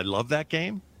 And I love that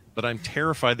game, but I'm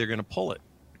terrified they're going to pull it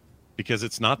because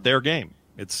it's not their game.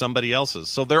 It's somebody else's.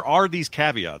 So there are these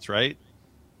caveats, right?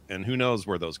 And who knows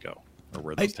where those go or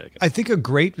where those take us. I think a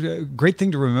great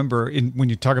thing to remember when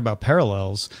you talk about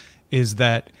parallels is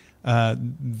that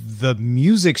the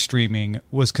music streaming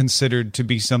was considered to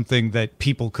be something that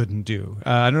people couldn't do.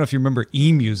 I don't know if you remember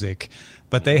eMusic,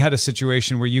 but they had a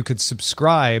situation where you could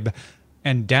subscribe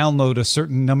and download a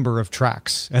certain number of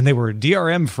tracks, and they were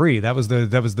DRM free. That was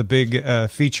the big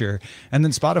feature. And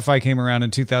then Spotify came around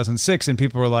in 2006, and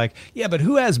people were like, "Yeah, but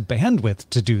who has bandwidth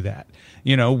to do that?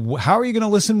 You know, how are you going to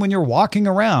listen when you're walking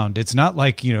around? It's not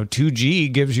like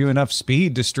 2G gives you enough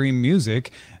speed to stream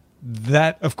music."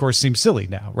 That, of course, seems silly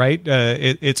now, right?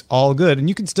 It's all good. And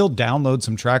you can still download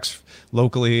some tracks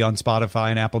locally on Spotify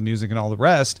and Apple Music and all the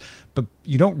rest, but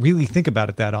you don't really think about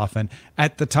it that often.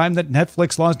 At the time that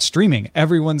Netflix launched streaming,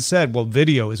 everyone said, well,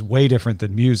 video is way different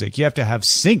than music. You have to have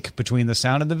sync between the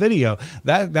sound and the video.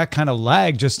 That kind of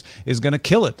lag just is going to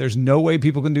kill it. There's no way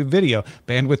people can do video.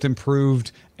 Bandwidth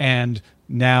improved, and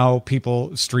now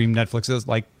people stream Netflix as,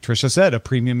 like Trisha said, a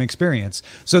premium experience.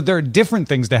 So there are different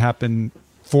things to happen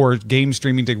for game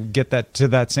streaming to get that to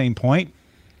that same point.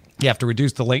 You have to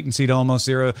reduce the latency to almost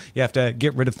zero. You have to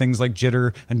get rid of things like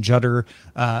jitter and judder.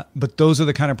 But those are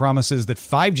the kind of promises that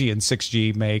 5G and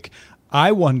 6G make.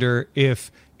 I wonder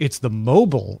if it's the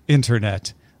mobile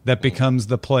internet that becomes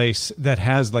the place that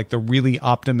has like the really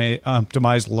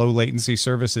optimized low latency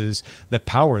services that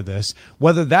power this.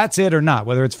 Whether that's it or not,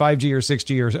 whether it's 5G or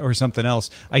 6G or something else,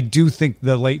 I do think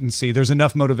the latency, there's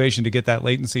enough motivation to get that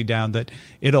latency down that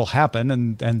it'll happen,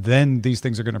 and then these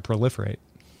things are going to proliferate.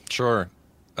 Sure.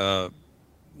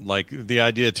 Like the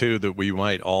idea too that we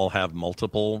might all have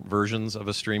multiple versions of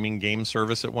a streaming game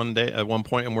service at one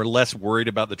point, and we're less worried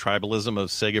about the tribalism of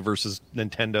Sega versus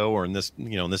Nintendo, or in this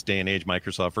day and age,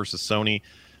 Microsoft versus Sony.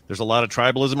 There's a lot of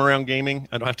tribalism around gaming.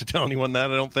 I don't have to tell anyone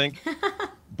that, I don't think.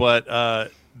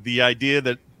 But the idea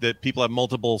that people have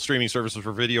multiple streaming services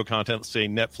for video content, say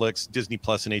Netflix, Disney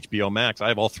Plus, and HBO Max. I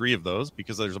have all three of those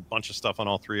because there's a bunch of stuff on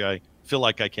all three I feel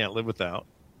like I can't live without.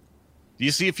 Do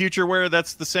you see a future where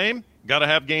that's the same? Got to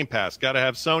have Game Pass, got to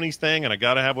have Sony's thing, and I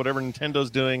got to have whatever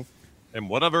Nintendo's doing and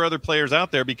whatever other players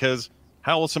out there, because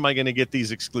how else am I going to get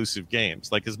these exclusive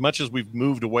games? Like, as much as we've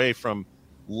moved away from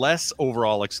less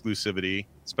overall exclusivity,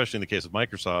 especially in the case of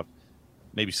Microsoft,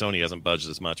 maybe Sony hasn't budged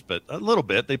as much, but a little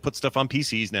bit. They put stuff on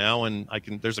PCs now, and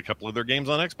there's a couple of their games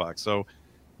on Xbox. So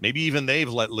maybe even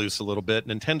they've let loose a little bit.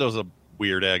 Nintendo's a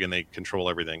weird egg, and they control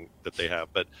everything that they have.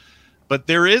 But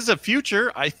there is a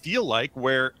future, I feel like,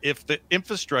 where if the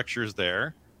infrastructure is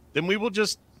there, then we will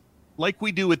just, like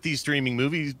we do with these streaming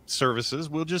movie services,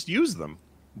 we'll just use them.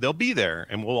 They'll be there,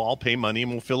 and we'll all pay money,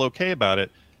 and we'll feel okay about it.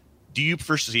 Do you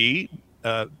foresee,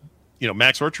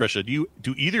 Max or Trisha,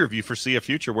 do either of you foresee a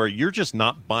future where you're just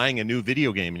not buying a new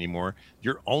video game anymore?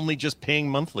 You're only just paying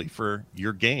monthly for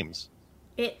your games?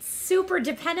 It's super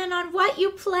dependent on what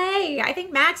you play. I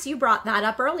think, Max, you brought that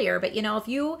up earlier, but if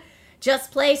you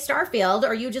just play Starfield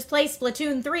or you just play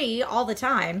Splatoon 3 all the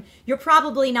time, you're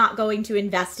probably not going to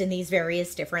invest in these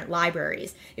various different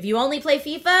libraries. If you only play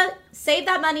FIFA, save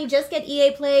that money, just get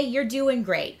EA Play, you're doing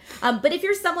great. But if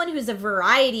you're someone who's a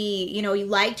variety, you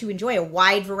like to enjoy a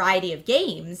wide variety of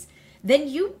games,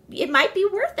 then it might be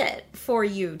worth it for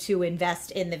you to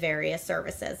invest in the various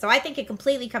services. So I think it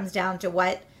completely comes down to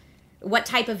what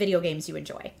type of video games you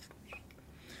enjoy.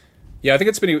 Yeah, I think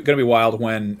it's going to be wild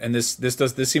when, and this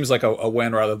seems like a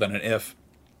when rather than an if,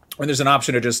 when there's an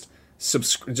option to just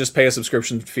pay a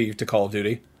subscription fee to Call of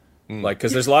Duty, like,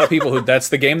 because there's a lot of people who that's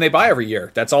the game they buy every year.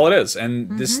 That's all it is.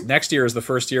 And this next year is the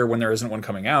first year when there isn't one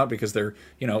coming out because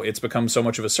it's become so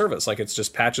much of a service. Like, it's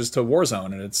just patches to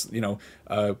Warzone, and it's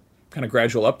kind of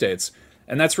gradual updates.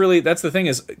 And that's the thing,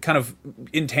 is kind of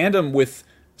in tandem with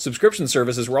subscription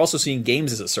services, we're also seeing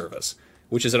games as a service,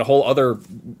 which is a whole other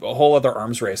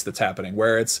arms race that's happening,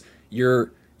 where it's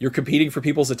you're competing for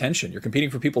people's attention, you're competing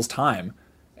for people's time,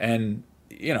 and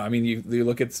you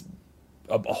look at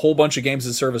a whole bunch of games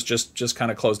as a service just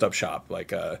kind of closed up shop.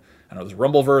 Like I don't know, there's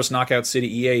Rumbleverse, Knockout City,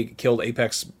 EA killed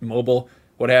Apex Mobile,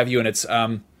 what have you, and it's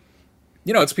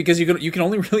It's because you can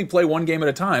only really play one game at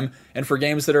a time, and for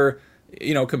games that are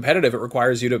competitive, it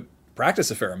requires you to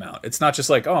practice a fair amount. It's not just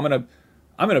like, oh, I'm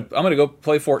gonna go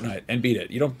play Fortnite and beat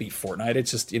it. You don't beat Fortnite.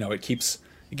 It's just it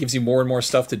gives you more and more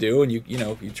stuff to do, and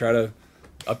you try to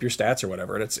up your stats or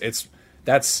whatever. And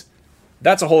that's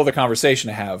a whole other conversation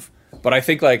to have. But I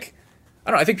think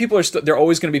I think people are there are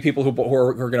always going to be people who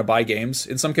are going to buy games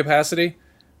in some capacity.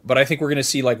 But I think we're going to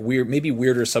see maybe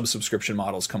weirder subscription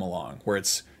models come along, where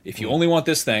it's if you only want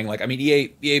this thing,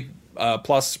 EA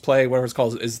Plus Play, whatever it's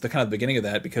called, is the kind of the beginning of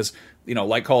that, because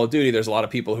like Call of Duty, there's a lot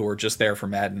of people who are just there for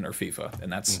Madden or FIFA,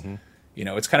 and that's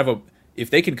it's kind of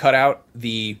if they can cut out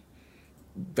the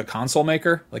console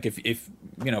maker, like if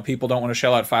people don't want to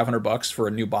shell out $500 for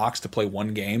a new box to play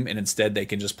one game, and instead they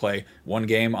can just play one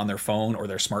game on their phone or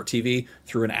their smart TV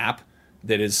through an app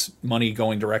that is money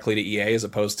going directly to EA as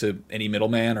opposed to any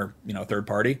middleman or third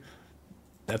party.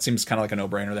 That seems kind of like a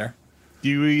no-brainer there. Do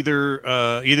you either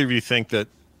of you think that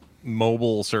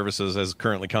mobile services, as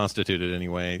currently constituted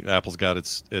anyway, Apple's got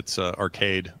its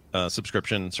arcade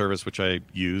subscription service, which I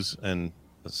use, and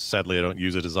sadly I don't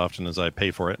use it as often as I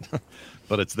pay for it,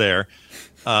 but it's there.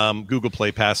 Google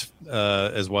Play Pass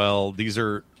as well. These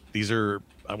are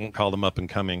I won't call them up and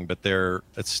coming, but they're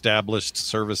established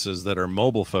services that are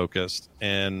mobile focused.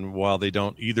 And while they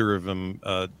either of them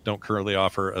don't currently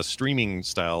offer a streaming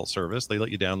style service, they let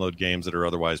you download games that are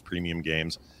otherwise premium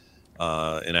games.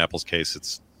 In Apple's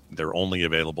case, they're only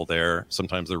available there.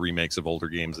 Sometimes they're remakes of older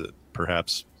games that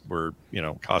perhaps were,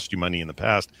 cost you money in the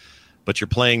past, but you're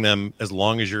playing them as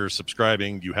long as you're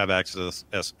subscribing. You have access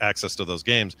to those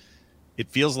games. It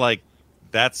feels like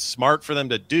that's smart for them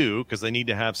to do because they need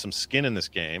to have some skin in this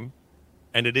game.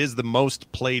 And it is the most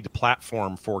played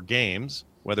platform for games,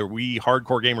 whether we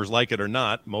hardcore gamers like it or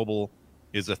not. Mobile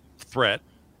is a threat.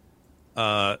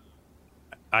 It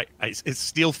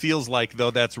still feels like,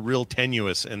 though, that's real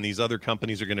tenuous, and these other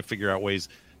companies are going to figure out ways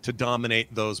to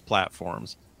dominate those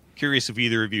platforms. Curious if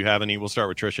either of you have any. We'll start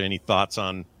with Trisha. Any thoughts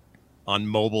on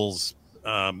mobile's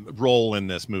role in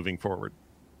this moving forward?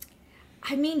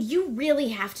 I mean, you really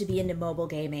have to be into mobile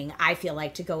gaming, I feel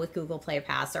like, to go with Google Play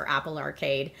Pass or Apple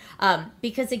Arcade.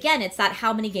 Because, again, it's that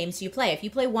how many games you play. If you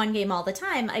play one game all the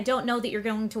time, I don't know that you're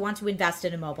going to want to invest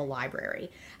in a mobile library.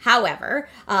 However,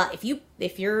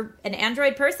 if you're an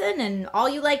Android person and all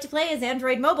you like to play is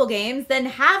Android mobile games, then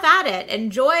have at it.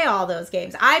 Enjoy all those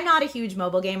games. I'm not a huge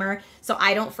mobile gamer, so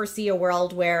I don't foresee a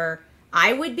world where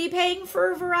I would be paying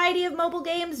for a variety of mobile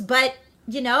games. But,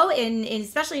 in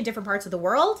especially in different parts of the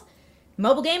world,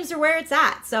 mobile games are where it's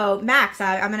at. So, Max,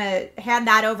 I'm going to hand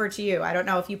that over to you. I don't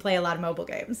know if you play a lot of mobile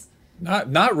games.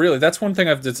 Not really. That's one thing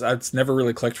it's never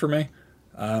really clicked for me.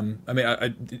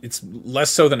 It's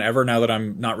less so than ever now that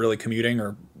I'm not really commuting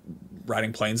or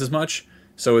riding planes as much.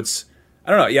 So I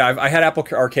don't know. Yeah, I had Apple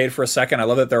Arcade for a second. I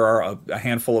love that there are a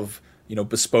handful of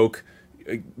bespoke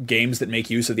games that make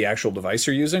use of the actual device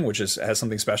you're using, which has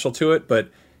something special to it.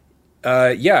 But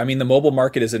the mobile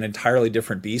market is an entirely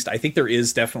different beast. I think there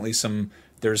is definitely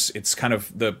it's kind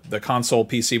of the console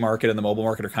PC market and the mobile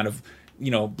market are kind of,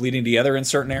 bleeding together in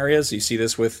certain areas. You see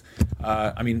this with,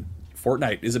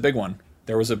 Fortnite is a big one.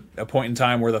 There was a point in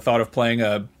time where the thought of playing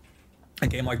a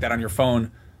game like that on your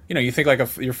phone, you think like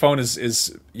your phone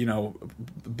is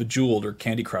Bejeweled or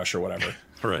Candy Crush or whatever.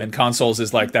 Right. And consoles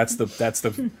is like, that's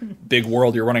the big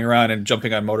world you're running around and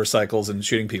jumping on motorcycles and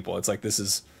shooting people. It's like, this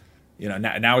is,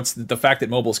 now it's the fact that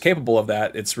mobile is capable of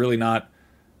that. It's really not.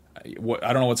 I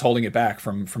don't know what's holding it back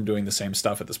from doing the same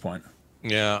stuff at this point.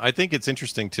 Yeah, I think it's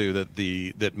interesting too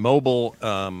that mobile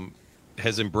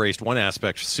has embraced one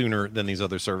aspect sooner than these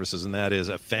other services, and that is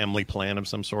a family plan of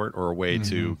some sort or a way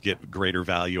to get greater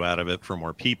value out of it for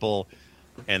more people.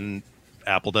 And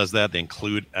Apple does that. They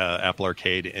include Apple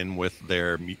Arcade in with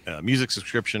their music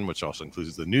subscription, which also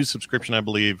includes the news subscription, I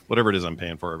believe. Whatever it is I'm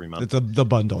paying for every month. It's the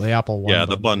bundle, the Apple One. Yeah,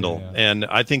 the bundle. Yeah. And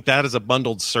I think that as a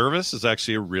bundled service is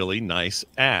actually a really nice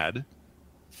add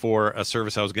for a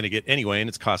service I was going to get anyway, and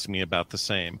it's costing me about the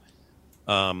same.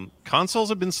 Consoles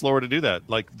have been slower to do that.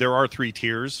 Like, there are 3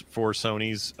 tiers for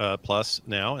Sony's Plus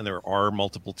now, and there are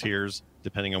multiple tiers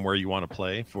depending on where you want to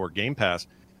play for Game Pass,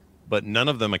 but none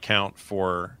of them account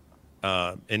for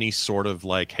any sort of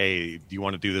like, hey, do you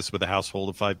want to do this with a household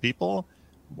of 5 people?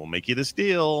 We'll make you this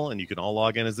deal, and you can all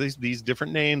log in as these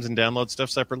different names and download stuff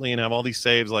separately and have all these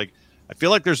saves. Like, I feel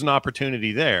like there's an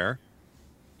opportunity there,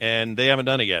 and they haven't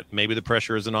done it yet. Maybe the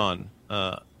pressure isn't on.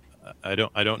 I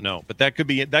don't know, but that could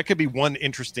be one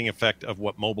interesting effect of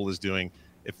what mobile is doing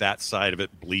if that side of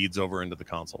it bleeds over into the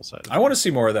console side. I want to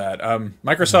see more of that.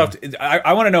 Microsoft,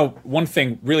 I want to know one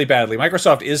thing really badly.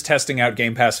 Microsoft is testing out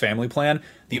Game Pass Family Plan.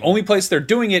 The only place they're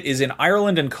doing it is in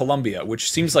Ireland and Colombia, which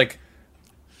seems like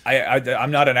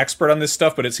I'm not an expert on this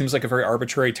stuff, but it seems like a very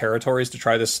arbitrary territories to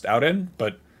try this out in.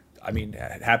 But I mean,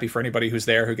 happy for anybody who's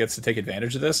there who gets to take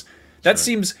advantage of this. That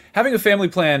seems, having a family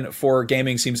plan for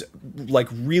gaming seems like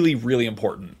really, really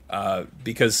important,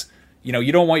 because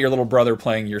you don't want your little brother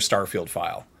playing your Starfield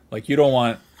file. Like, you don't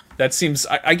want that. Seems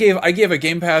I gave a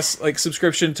Game Pass like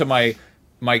subscription to my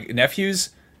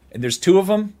nephews, and there's 2 of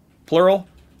them, plural.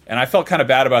 And I felt kind of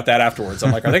bad about that afterwards.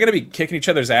 I'm like, are they going to be kicking each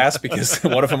other's ass because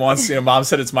one of them wants, mom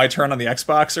said it's my turn on the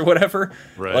Xbox or whatever?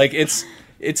 Right. Like, it's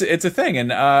a thing. And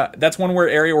that's one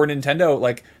area where Nintendo,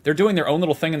 like, they're doing their own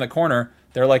little thing in the corner.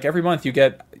 They're like, every month you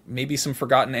get maybe some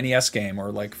forgotten NES game,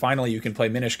 or like, finally you can play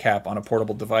Minish Cap on a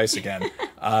portable device again.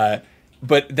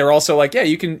 But they're also like, yeah,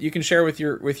 you can share with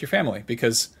your family,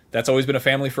 because that's always been a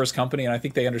family first company, and I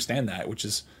think they understand that, which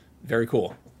is very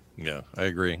cool. Yeah, I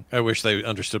agree. I wish they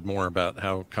understood more about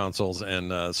how consoles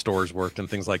and stores worked and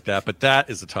things like that. But that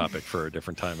is a topic for a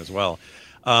different time as well.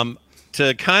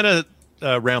 To kind of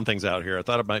round things out here, I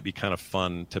thought it might be kind of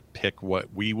fun to pick what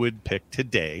we would pick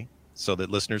today, so that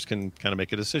listeners can kind of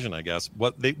make a decision, I guess,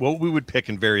 what we would pick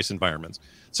in various environments.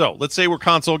 So let's say we're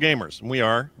console gamers, and we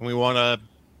are, and we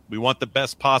want the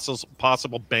best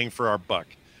possible bang for our buck.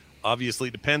 Obviously,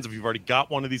 it depends. If you've already got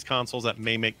one of these consoles, that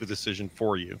may make the decision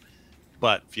for you.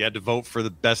 But if you had to vote for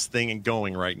the best thing in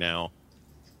going right now,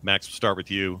 Max, we'll start with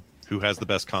you. Who has the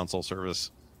best console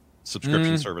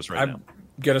subscription service right now? I'm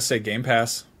going to say Game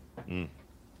Pass.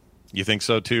 You think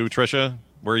so too, Trisha?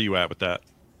 Where are you at with that?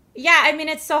 Yeah, I mean,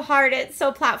 it's so hard. It's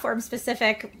so platform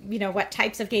specific, what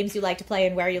types of games you like to play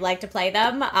and where you like to play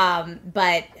them.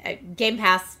 But Game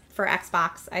Pass for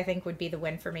Xbox, I think, would be the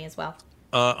win for me as well.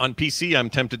 On PC,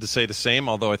 I'm tempted to say the same,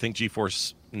 although I think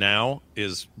GeForce Now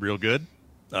is real good.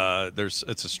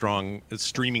 It's a strong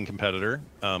streaming competitor.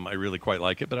 I really quite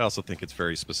like it, but I also think it's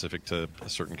very specific to a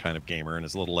certain kind of gamer and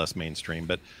is a little less mainstream.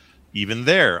 But even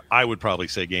there, I would probably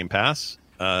say Game Pass.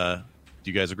 Do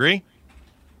you guys agree?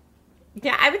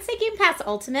 Yeah, I would say Game Pass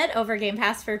Ultimate over Game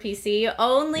Pass for PC,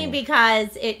 only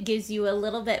because it gives you a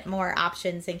little bit more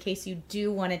options in case you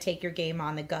do want to take your game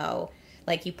on the go,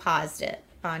 like you paused it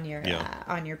on your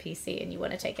PC and you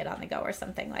want to take it on the go or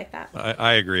something like that.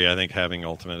 I agree. I think having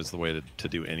Ultimate is the way to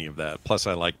do any of that. Plus,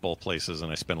 I like both places, and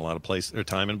I spend a lot of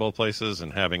time in both places,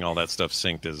 and having all that stuff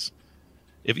synced is...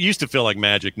 It used to feel like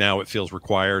magic. Now it feels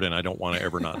required, and I don't want to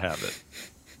ever not have it.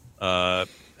 How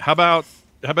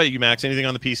about you, Max? Anything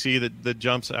on the PC that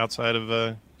jumps outside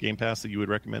of Game Pass that you would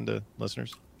recommend to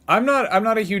listeners? I'm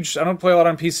not a huge... I don't play a lot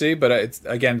on PC, but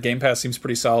again, Game Pass seems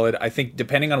pretty solid. I think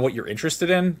depending on what you're interested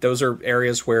in, those are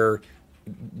areas where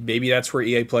maybe that's where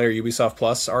EA Play or Ubisoft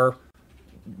Plus are,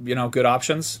 good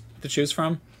options to choose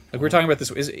from. Like, we're talking about this.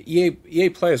 Is EA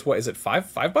Play is what? Is it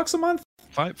 $5 a month?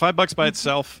 $5 by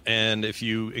itself, and if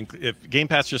Game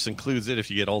Pass just includes it,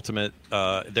 if you get Ultimate,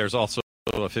 there's also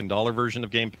a $15 version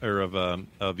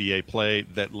of EA Play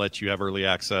that lets you have early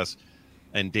access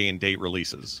and day and date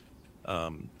releases.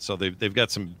 So they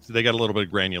got a little bit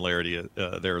of granularity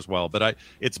there as well. But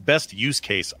its best use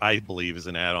case, I believe, is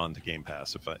an add-on to Game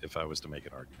Pass. If I was to make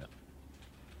an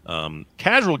argument,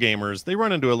 casual gamers, they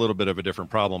run into a little bit of a different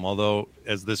problem. Although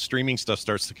as this streaming stuff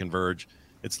starts to converge,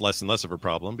 it's less and less of a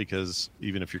problem, because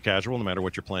even if you're casual, no matter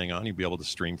what you're playing on, you'll be able to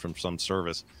stream from some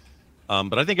service.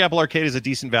 But I think Apple Arcade is a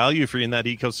decent value if you're in that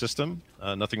ecosystem.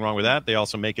 Nothing wrong with that. They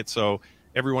also make it so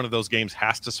every one of those games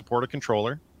has to support a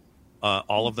controller.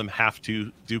 All of them have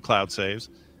to do cloud saves,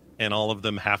 and all of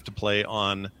them have to play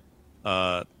on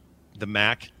the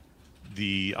Mac,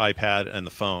 the iPad, and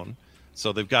the phone.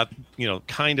 So they've got,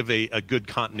 kind of a good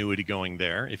continuity going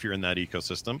there if you're in that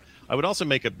ecosystem. I would also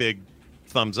make a big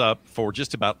thumbs up for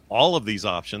just about all of these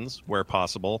options where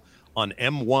possible on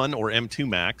M1 or M2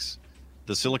 Macs.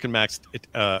 The Silicon Macs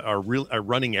are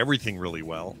running everything really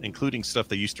well, including stuff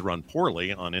they used to run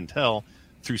poorly on Intel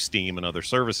through Steam and other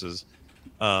services.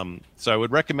 So I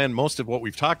would recommend most of what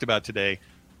we've talked about today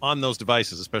on those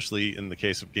devices, especially in the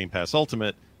case of Game Pass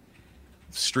Ultimate.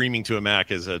 Streaming to a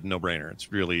Mac is a no-brainer.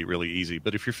 It's really, really easy.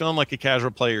 But if you're feeling like a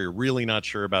casual player, you're really not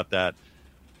sure about that,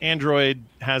 Android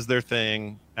has their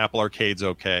thing. Apple Arcade's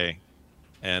okay.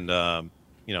 And, the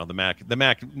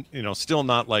Mac, still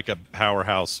not like a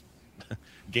powerhouse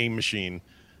game machine,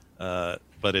 but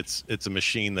it's a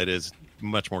machine that is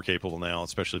much more capable now,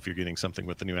 especially if you're getting something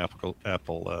with the new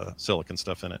Apple Silicon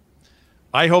stuff in it.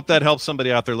 I hope that helps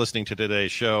somebody out there listening to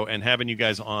today's show, and having you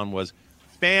guys on was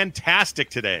fantastic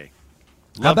today.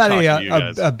 How about talking to you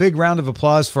guys. a big round of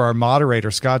applause for our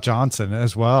moderator, Scott Johnson,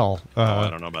 as well? I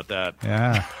don't know about that.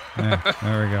 Yeah,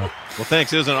 there we go. Well,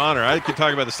 thanks. It was an honor. I could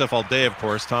talk about this stuff all day, of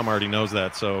course. Tom already knows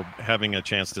that. So having a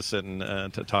chance to sit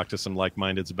and to talk to some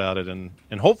like-mindeds about it and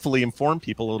hopefully inform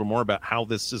people a little more about how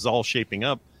this is all shaping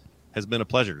up has been a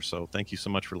pleasure. So thank you so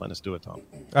much for letting us do it, Tom.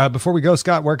 Before we go,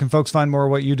 Scott, where can folks find more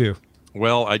of what you do?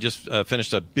 Well, I just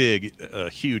finished a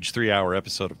huge 3-hour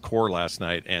episode of Core last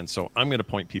night. And so I'm going to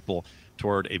point people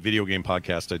toward a video game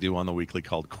podcast I do on the weekly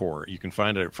called Core. You can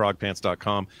find it at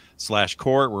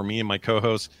frogpants.com/core, where me and my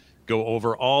co-hosts go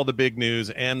over all the big news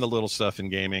and the little stuff in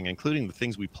gaming, including the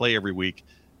things we play every week.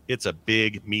 It's a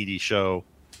big, meaty show,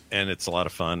 and it's a lot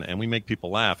of fun, and we make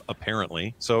people laugh,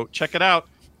 apparently. So check it out,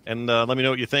 and let me know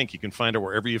what you think. You can find it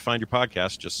wherever you find your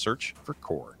podcast. Just search for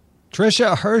Core.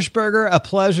 Trisha Hirschberger, a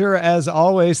pleasure as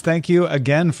always. Thank you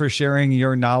again for sharing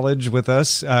your knowledge with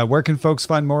us. Where can folks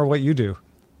find more of what you do?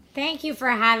 Thank you for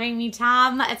having me,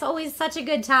 Tom. It's always such a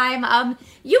good time.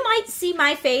 You might see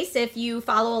my face if you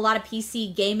follow a lot of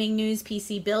PC gaming news,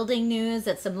 PC building news,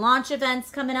 at some launch events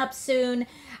coming up soon,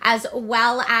 as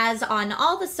well as on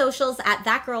all the socials at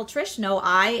That Girl Trish, no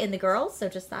I in the girls, so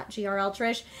just that GRL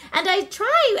Trish. And I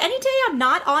try, any day I'm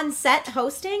not on set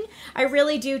hosting, I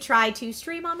really do try to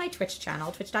stream on my Twitch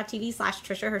channel,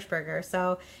 twitch.tv/Trisha Hirschberger.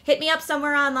 So hit me up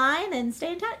somewhere online and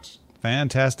stay in touch.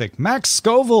 Fantastic. Max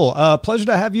Scoville, pleasure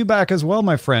to have you back as well,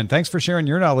 my friend. Thanks for sharing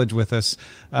your knowledge with us.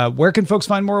 Where can folks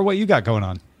find more of what you got going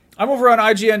on? I'm over on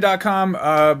IGN.com,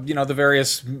 the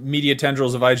various media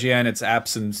tendrils of IGN, its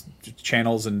apps and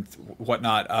channels and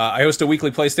whatnot. I host a weekly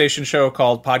PlayStation show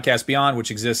called Podcast Beyond, which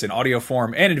exists in audio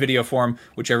form and in video form,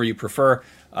 whichever you prefer.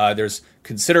 There's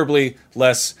considerably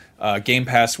less Game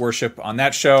Pass worship on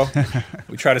that show.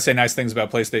 We try to say nice things about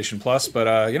PlayStation Plus, but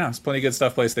there's plenty of good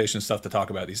stuff, PlayStation stuff to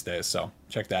talk about these days. So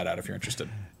check that out if you're interested.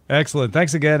 Excellent.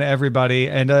 Thanks again, everybody.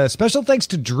 And special thanks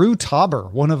to Drew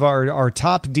Tauber, one of our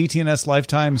top DTNS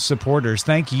Lifetime supporters.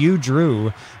 Thank you,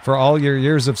 Drew, for all your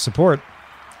years of support.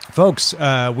 Folks,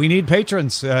 we need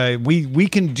patrons. We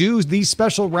can do these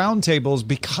special roundtables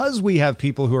because we have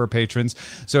people who are patrons.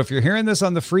 So if you're hearing this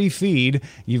on the free feed,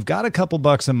 you've got a couple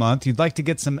bucks a month. You'd like to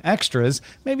get some extras,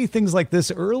 maybe things like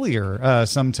this earlier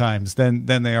sometimes than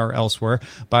they are elsewhere.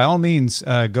 By all means,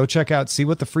 go check out, see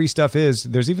what the free stuff is.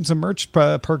 There's even some merch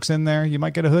perks in there. You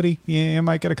might get a hoodie. You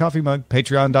might get a coffee mug.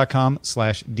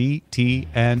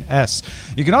 Patreon.com/DTNS.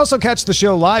 You can also catch the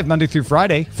show live Monday through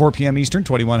Friday, 4 p.m. Eastern,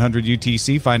 2100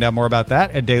 UTC. Find out more about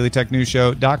that at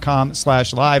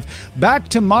dailytechnewsshow.com/live. Back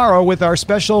tomorrow with our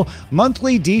special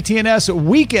monthly DTNS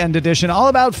weekend edition, all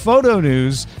about photo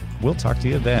news. We'll talk to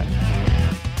you then.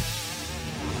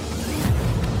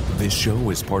 This show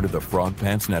is part of the Frog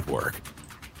Pants Network.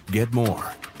 Get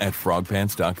more at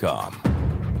frogpants.com.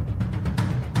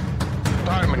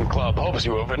 Diamond Club hopes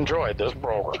you have enjoyed this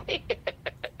program.